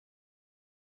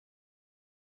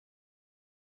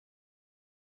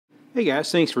Hey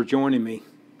guys, thanks for joining me.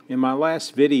 In my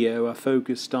last video I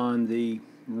focused on the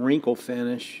wrinkle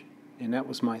finish, and that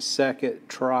was my second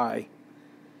try.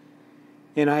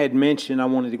 And I had mentioned I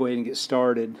wanted to go ahead and get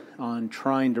started on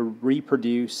trying to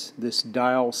reproduce this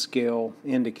dial scale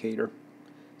indicator.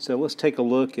 So let's take a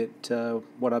look at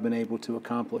what I've been able to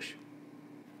accomplish.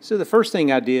 So the first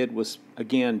thing I did was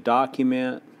again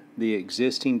document the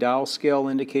existing dial scale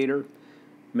indicator,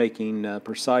 making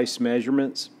precise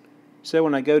measurements. So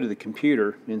when I go to the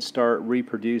computer and start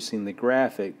reproducing the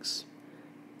graphics,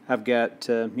 I've got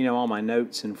all my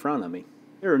notes in front of me.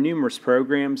 There are numerous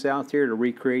programs out there to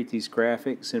recreate these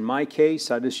graphics. In my case,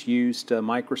 I just used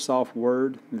Microsoft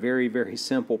Word. Very, very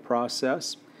simple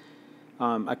process.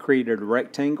 I created a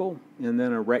rectangle and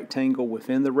then a rectangle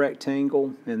within the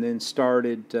rectangle, and then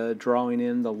started drawing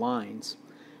in the lines.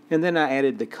 And then I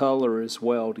added the color as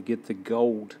well to get the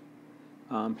gold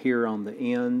here on the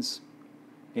ends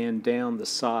and down the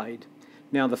side.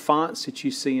 Now the fonts that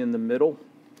you see in the middle,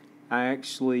 I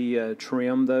actually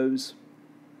trimmed those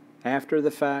after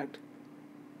the fact,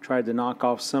 tried to knock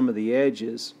off some of the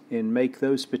edges and make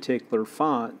those particular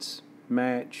fonts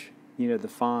match the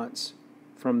fonts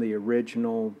from the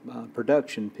original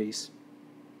production piece.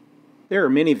 There are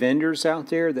many vendors out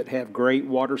there that have great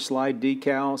water slide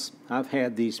decals. I've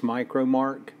had these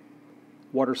Micromark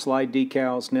water slide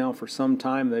decals now for some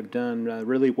time. They've done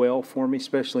really well for me,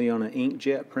 especially on an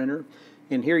inkjet printer.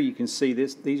 And here you can see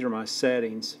these are my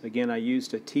settings. Again, I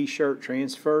used a t-shirt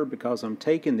transfer because I'm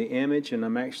taking the image and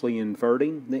I'm actually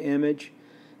inverting the image,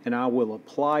 and I will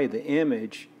apply the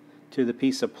image to the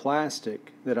piece of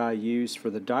plastic that I used for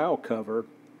the dial cover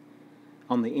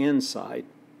on the inside.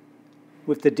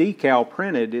 With the decal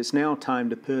printed, it's now time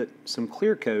to put some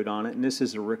clear coat on it, and this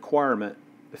is a requirement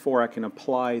before I can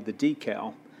apply the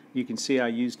decal. You can see I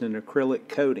used an acrylic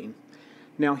coating.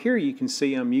 Now here you can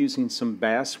see I'm using some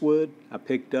basswood I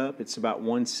picked up. It's about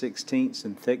 1/16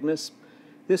 in thickness.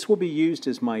 This will be used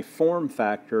as my form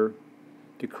factor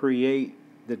to create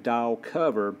the dial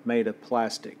cover made of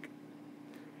plastic.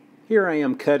 Here I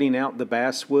am cutting out the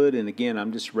basswood, and again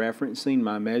I'm just referencing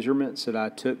my measurements that I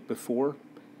took before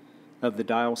of the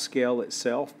dial scale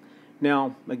itself.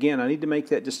 Now, again, I need to make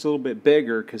that just a little bit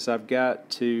bigger because I've got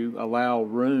to allow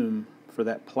room for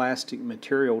that plastic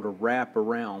material to wrap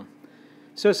around.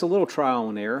 So it's a little trial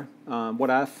and error.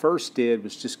 What I first did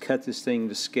was just cut this thing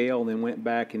to scale, and then went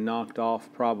back and knocked off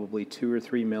probably 2 or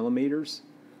 3 millimeters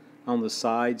on the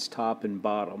sides, top and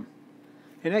bottom.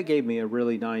 And that gave me a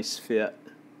really nice fit.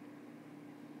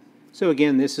 So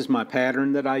again, this is my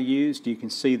pattern that I used. You can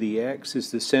see the X is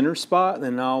the center spot,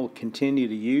 and I'll continue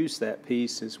to use that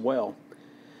piece as well.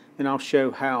 And I'll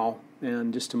show how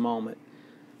in just a moment.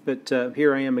 But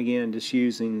here I am again just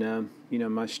using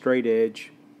my straight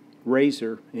edge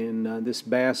razor, and this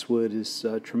basswood is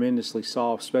tremendously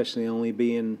soft, especially only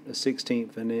being a 1/16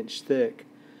 of an inch thick,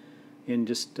 and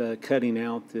just cutting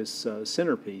out this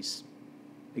centerpiece.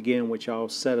 Again, which I'll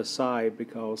set aside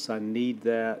because I need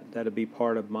that'll be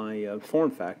part of my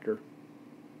form factor.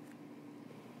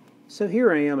 So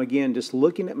here I am again just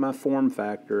looking at my form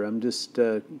factor. I'm just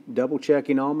double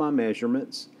checking all my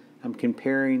measurements. I'm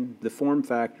comparing the form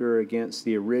factor against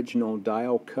the original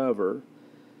dial cover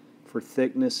for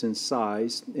thickness and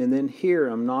size, and then here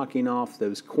I'm knocking off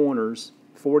those corners,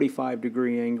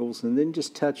 45-degree angles, and then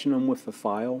just touching them with a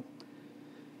file.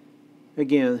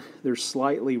 Again, they're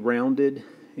slightly rounded,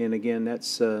 and again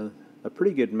that's a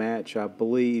pretty good match, I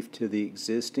believe, to the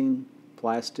existing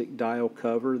plastic dial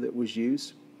cover that was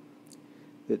used.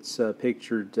 It's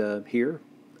pictured here.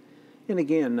 And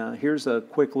again, here's a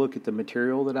quick look at the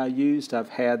material that I used. I've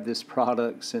had this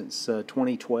product since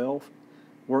 2012.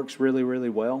 Works really, really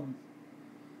well.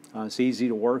 It's easy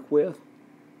to work with.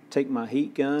 Take my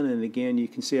heat gun, and again you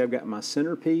can see I've got my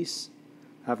centerpiece.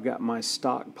 I've got my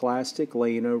stock plastic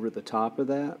laying over the top of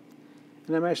that.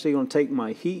 And I'm actually going to take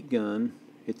my heat gun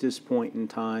at this point in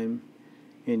time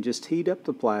and just heat up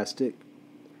the plastic,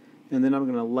 and then I'm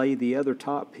going to lay the other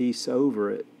top piece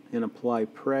over it and apply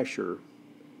pressure.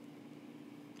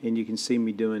 And you can see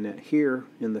me doing that here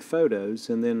in the photos,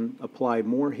 and then apply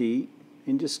more heat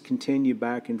and just continue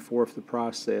back and forth the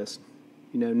process.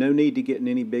 No need to get in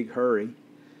any big hurry.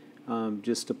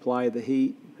 Just apply the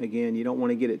heat. Again, you don't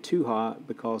want to get it too hot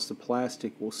because the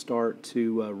plastic will start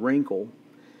to wrinkle,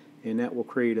 and that will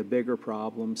create a bigger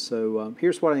problem. So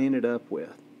here's what I ended up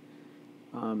with.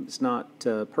 It's not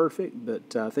perfect,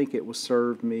 but I think it will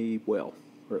serve me well,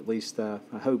 or at least I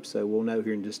hope so. We'll know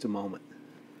here in just a moment.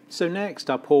 So next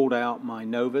I pulled out my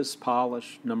Novus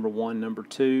polish, number 1, number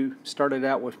 2. Started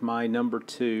out with my number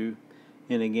 2,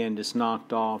 and again just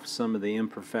knocked off some of the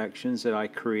imperfections that I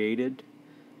created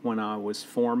when I was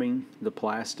forming the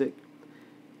plastic.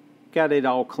 Got it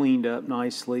all cleaned up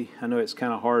nicely. I know it's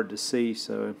kind of hard to see,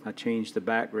 so I changed the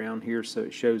background here so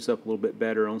it shows up a little bit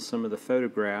better on some of the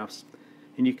photographs.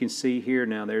 And you can see here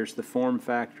now there's the form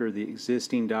factor, the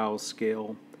existing dial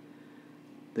scale,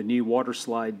 the new water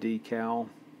slide decal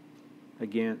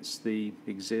against the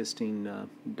existing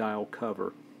dial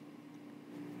cover.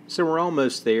 So we're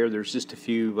almost there. There's just a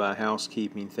few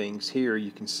housekeeping things here.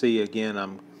 You can see again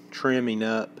I'm trimming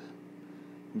up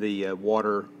the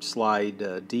water slide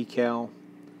decal.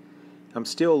 I'm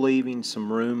still leaving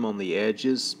some room on the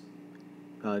edges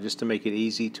just to make it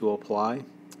easy to apply.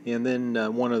 And then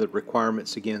one of the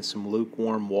requirements, again, some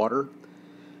lukewarm water.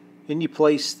 And you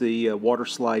place the water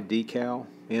slide decal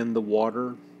in the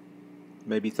water,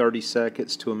 maybe 30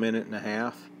 seconds to a minute and a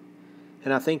half.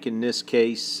 And I think in this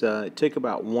case it took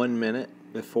about 1 minute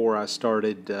before I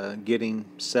started getting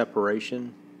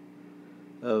separation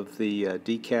of the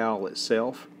decal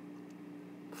itself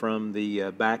from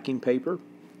the backing paper.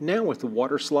 Now with the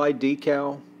water slide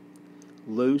decal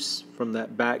loose from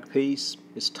that back piece,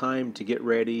 it's time to get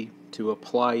ready to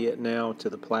apply it now to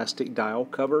the plastic dial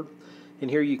cover. And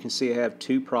here you can see I have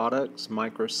two products,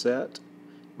 Microset,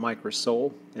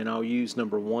 Microsol, and I'll use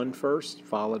number 1 first,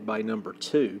 followed by number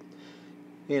 2.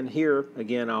 And here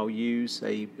again I'll use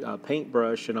a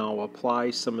paintbrush and I'll apply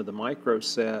some of the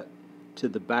Microset to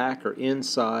the back or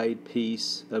inside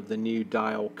piece of the new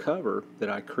dial cover that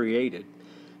I created.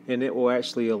 And it will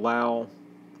actually allow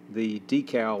the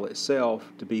decal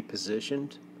itself to be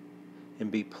positioned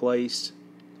and be placed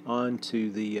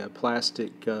onto the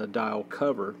plastic dial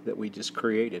cover that we just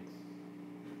created.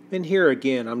 And here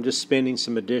again I'm just spending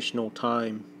some additional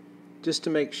time just to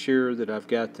make sure that I've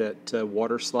got that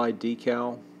water slide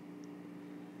decal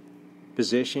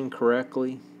positioned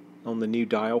correctly on the new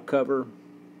dial cover.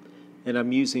 And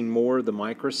I'm using more of the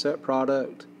Microset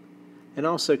product and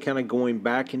also kind of going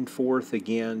back and forth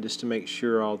again just to make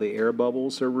sure all the air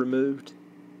bubbles are removed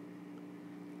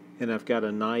and I've got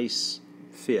a nice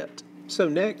fit. So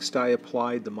next I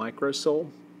applied the Microsol,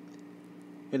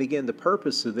 and again the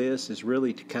purpose of this is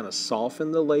really to kind of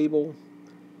soften the label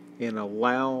and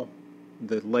allow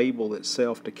the label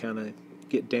itself to kind of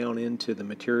get down into the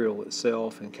material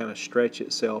itself and kind of stretch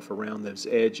itself around those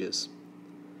edges.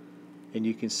 And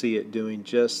you can see it doing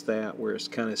just that, where it's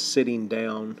kind of sitting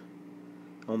down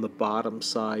on the bottom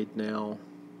side now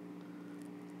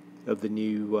of the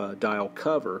new dial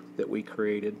cover that we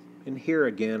created. And here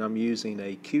again I'm using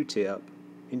a Q-tip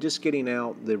and just getting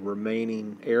out the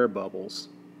remaining air bubbles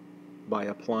by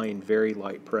applying very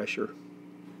light pressure.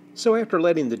 So after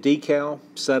letting the decal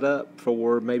set up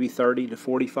for maybe 30 to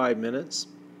 45 minutes,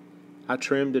 I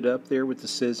trimmed it up there with the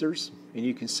scissors, and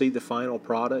you can see the final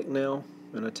product now.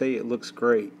 And I tell you, it looks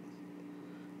great.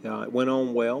 It went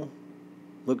on well,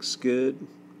 looks good.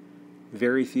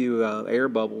 Very few air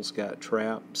bubbles got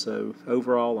trapped, so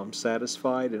overall I'm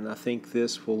satisfied, and I think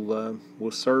this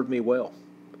will serve me well.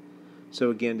 So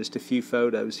again, just a few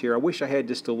photos here. I wish I had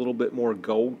just a little bit more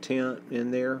gold tint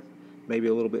in there, maybe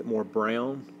a little bit more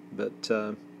brown,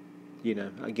 but you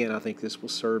know, again, I think this will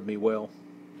serve me well.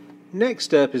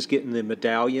 Next up is getting the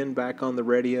medallion back on the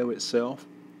radio itself,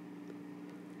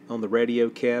 on the radio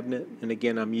cabinet. And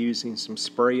again, I'm using some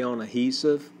spray-on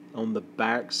adhesive on the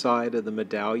back side of the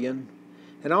medallion,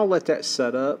 and I'll let that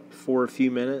set up for a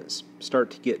few minutes,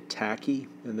 start to get tacky,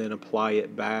 and then apply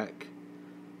it back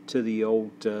to the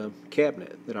old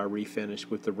cabinet that I refinished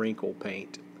with the wrinkle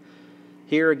paint.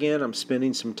 Here again I'm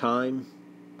spending some time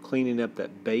cleaning up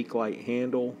that Bakelite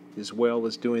handle, as well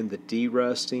as doing the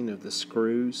de-rusting of the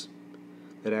screws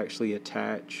that actually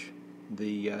attach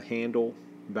the handle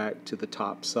back to the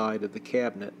top side of the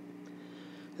cabinet.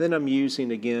 Then I'm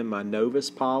using again my Novus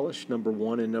polish, number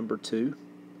 1 and number 2,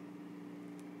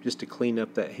 just to clean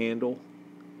up that handle.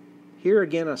 Here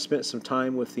again I spent some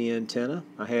time with the antenna.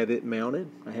 I have it mounted.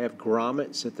 I have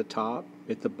grommets at the top.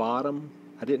 At the bottom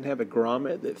I didn't have a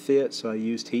grommet that fit, so I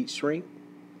used heat shrink.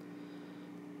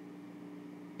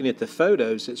 And at the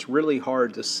photos it's really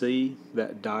hard to see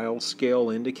that dial scale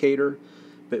indicator,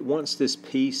 but once this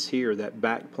piece here, that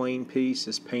back plane piece,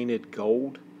 is painted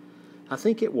gold, I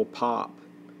think it will pop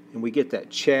and we get that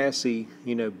chassis,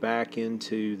 you know, back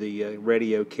into the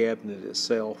radio cabinet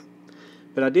itself.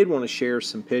 But I did want to share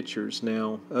some pictures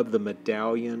now of the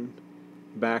medallion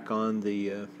back on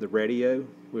the radio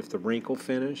with the wrinkle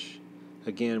finish,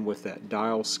 again with that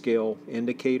dial scale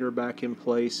indicator back in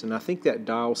place. And I think that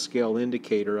dial scale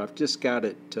indicator, I've just got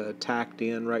it tacked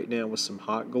in right now with some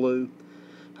hot glue.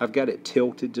 I've got it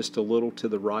tilted just a little to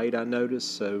the right, I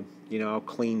noticed, so you know, I'll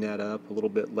clean that up a little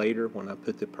bit later when I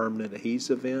put the permanent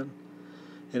adhesive in.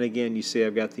 And again, you see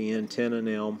I've got the antenna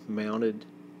now mounted.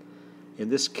 And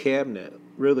this cabinet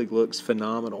really looks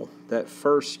phenomenal. That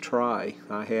first try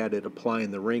I had at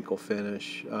applying the wrinkle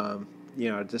finish,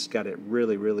 I just got it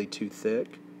really, really too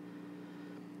thick,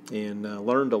 and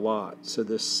learned a lot. So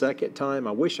this second time,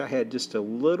 I wish I had just a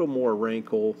little more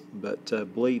wrinkle, but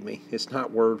believe me, it's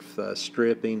not worth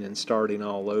stripping and starting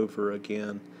all over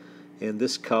again. And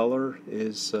this color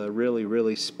is really,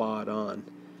 really spot on.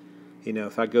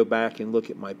 If I go back and look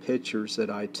at my pictures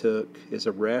that I took as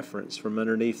a reference from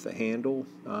underneath the handle,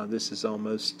 this is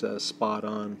almost spot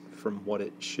on from what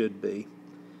it should be.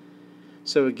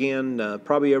 So again,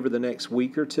 probably over the next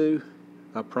week or two,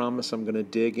 I promise I'm going to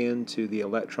dig into the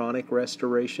electronic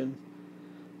restoration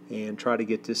and try to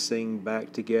get this thing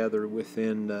back together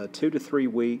within 2 to 3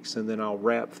 weeks, and then I'll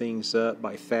wrap things up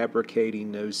by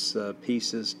fabricating those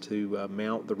pieces to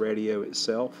mount the radio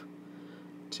itself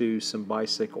to some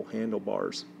bicycle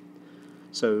handlebars.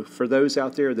 So for those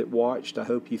out there that watched, I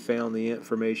hope you found the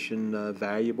information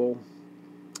valuable,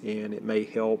 and it may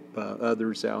help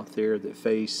others out there that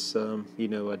face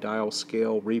a dial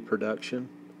scale reproduction.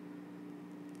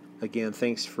 Again,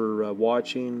 thanks for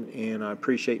watching, and I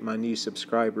appreciate my new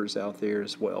subscribers out there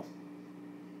as well.